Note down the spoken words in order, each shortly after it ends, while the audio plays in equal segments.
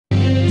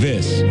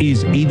This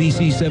is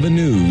ABC 7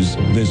 News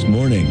This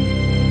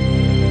Morning.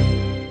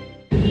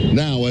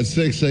 Now at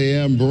 6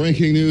 a.m.,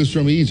 breaking news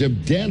from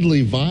Egypt.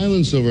 Deadly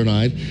violence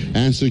overnight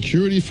as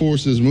security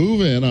forces move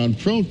in on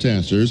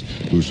protesters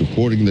who are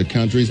supporting the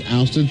country's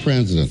ousted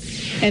president.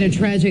 And a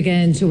tragic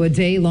end to a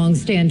day-long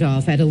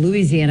standoff at a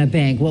Louisiana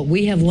bank. What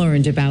we have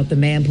learned about the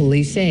man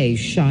police say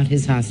shot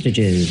his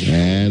hostages.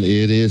 And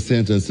it is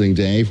sentencing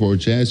day for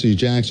Jesse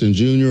Jackson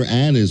Jr.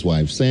 and his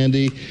wife,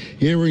 Sandy.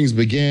 Hearings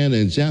begin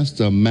in just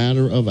a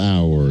matter of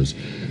hours.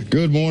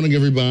 Good morning,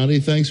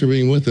 everybody. Thanks for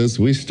being with us.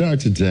 We start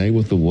today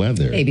with the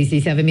weather.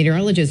 ABC 7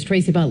 meteorologist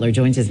Tracy Butler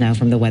joins us now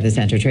from the Weather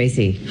Center.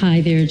 Tracy.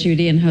 Hi there,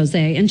 Judy and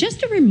Jose. And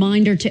just a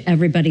reminder to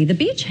everybody, the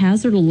beach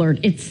hazard alert,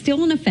 it's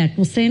still in effect.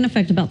 Will stay in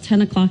effect about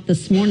 10 o'clock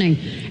this morning.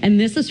 And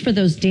this is for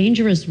those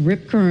dangerous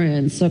rip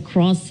currents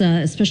across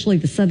especially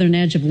the southern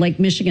edge of Lake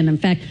Michigan. In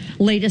fact,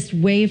 latest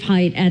wave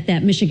height at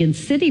that Michigan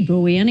City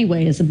buoy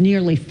anyway is of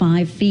nearly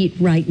 5 feet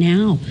right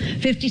now.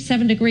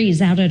 57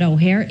 degrees out at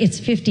O'Hare. It's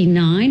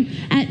 59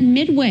 at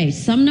Midway.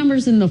 Some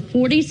numbers in the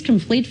 40s.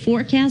 Complete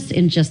forecast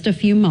in just a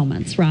few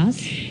moments. Ross?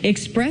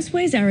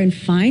 Expressways are in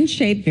fine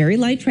shape, very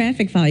light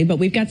traffic volume, but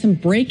we've got some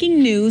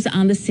breaking news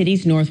on the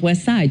city's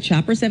northwest side.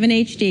 Chopper 7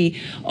 HD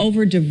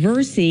over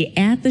Diversey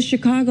at the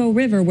Chicago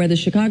River, where the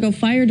Chicago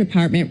Fire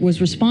Department was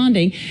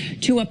responding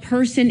to a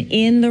person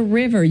in the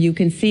river. You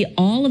can see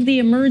all of the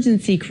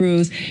emergency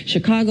crews,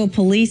 Chicago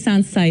police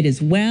on site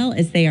as well,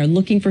 as they are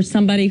looking for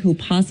somebody who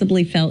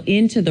possibly fell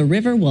into the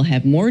river. We'll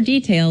have more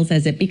details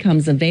as it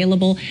becomes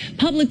available.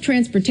 Public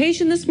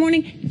transportation this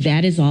morning,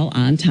 that is all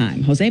on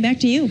time. Jose, back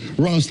to you.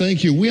 Ross,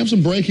 thank you. We have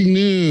some breaking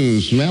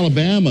news from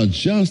Alabama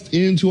just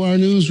into our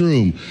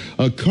newsroom.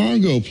 A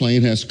cargo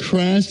plane has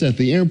crashed at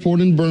the airport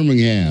in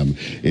Birmingham.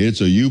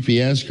 It's a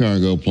UPS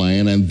cargo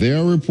plane, and there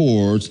are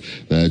reports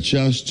that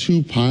just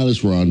 2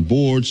 pilots were on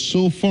board.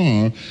 So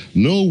far,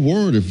 no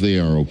word if they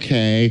are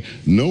okay.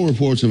 No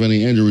reports of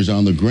any injuries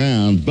on the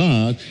ground,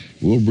 but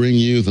we'll bring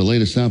you the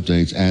latest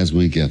updates as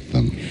we get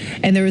them.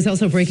 And there is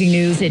also breaking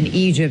news in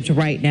Egypt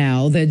right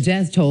now. The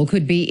death toll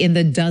could be in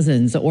the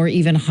dozens or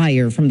even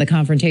higher from the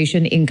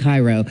confrontation in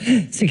Cairo.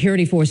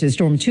 Security forces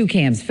stormed 2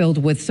 camps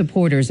filled with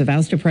supporters of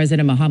ousted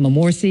President Mohamed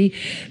Morsi.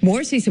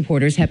 Morsi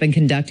supporters have been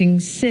conducting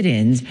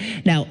sit-ins.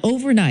 Now,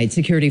 overnight,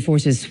 security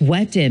forces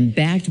swept in,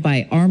 backed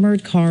by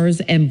armored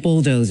cars and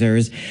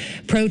bulldozers.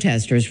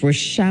 Protesters were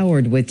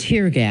showered with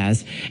tear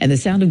gas, and the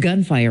sound of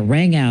gunfire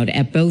rang out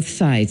at both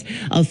sides.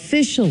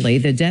 Officially,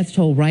 the death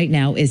toll right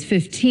now is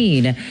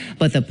 15,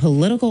 but the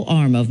political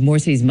arm of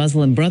Morsi's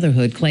Muslim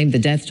Brotherhood claimed the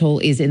death toll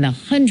is in the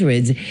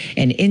hundreds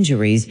and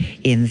injuries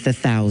in the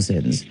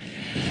thousands.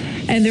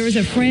 And there is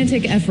a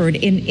frantic effort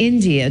in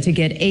India to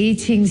get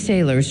 18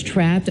 sailors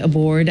trapped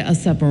aboard a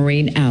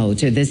submarine out.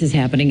 This is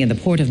happening in the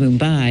port of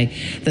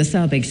Mumbai. The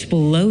sub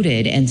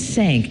exploded and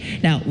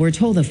sank. Now, we're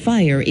told the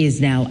fire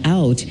is now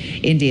out.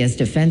 India's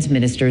defense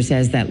minister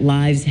says that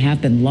lives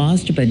have been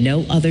lost, but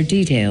no other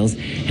details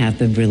have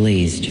been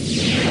released.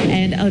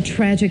 And a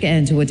tragic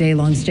end to a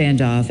day-long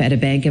standoff at a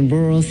bank in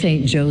rural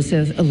St.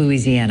 Joseph,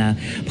 Louisiana.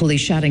 Police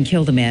shot and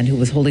killed a man who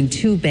was holding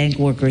 2 bank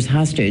workers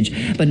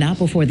hostage, but not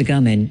before the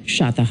gunman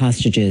shot the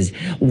hostages.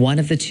 One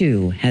of the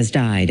 2 has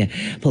died.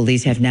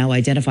 Police have now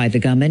identified the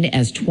gunman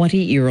as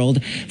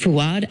 20-year-old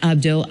Fuad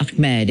Abdul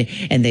Ahmed,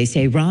 and they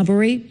say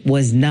robbery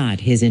was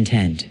not his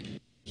intent.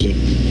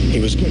 He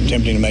was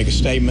attempting to make a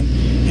statement,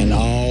 and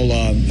all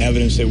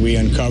evidence that we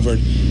uncovered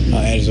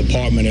at his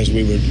apartment as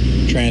we were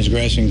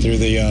transgressing through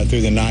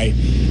the night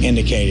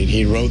indicated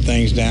he wrote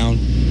things down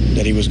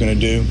that he was going to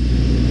do,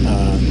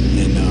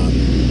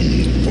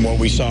 and from what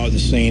we saw at the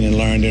scene and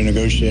learned in the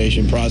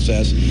negotiation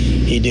process,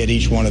 he did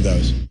each one of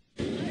those.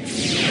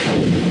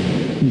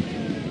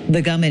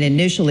 The gunman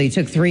initially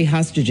took 3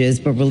 hostages,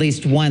 but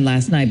released 1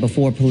 last night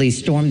before police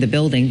stormed the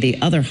building. The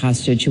other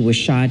hostage who was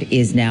shot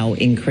is now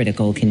in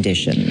critical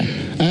condition.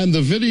 And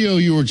the video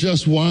you were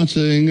just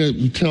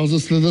watching tells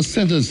us that the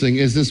sentencing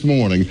is this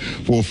morning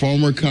for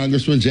former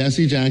Congressman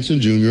Jesse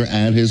Jackson Jr.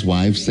 and his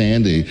wife,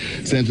 Sandy.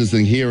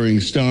 Sentencing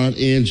hearings start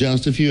in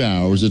just a few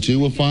hours. The 2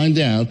 will find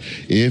out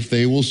if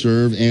they will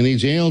serve any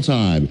jail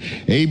time.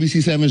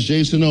 ABC 7's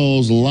Jason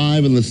Knowles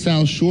live in the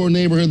South Shore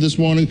neighborhood this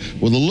morning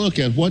with a look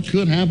at what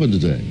could happen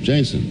today.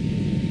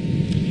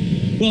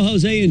 Jason. Well,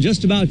 Jose, in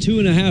just about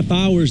 2.5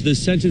 hours, the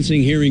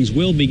sentencing hearings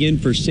will begin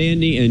for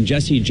Sandy and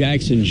Jesse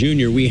Jackson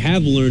Jr. We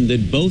have learned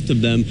that both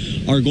of them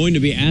are going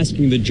to be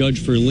asking the judge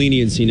for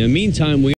leniency. Now, meantime, we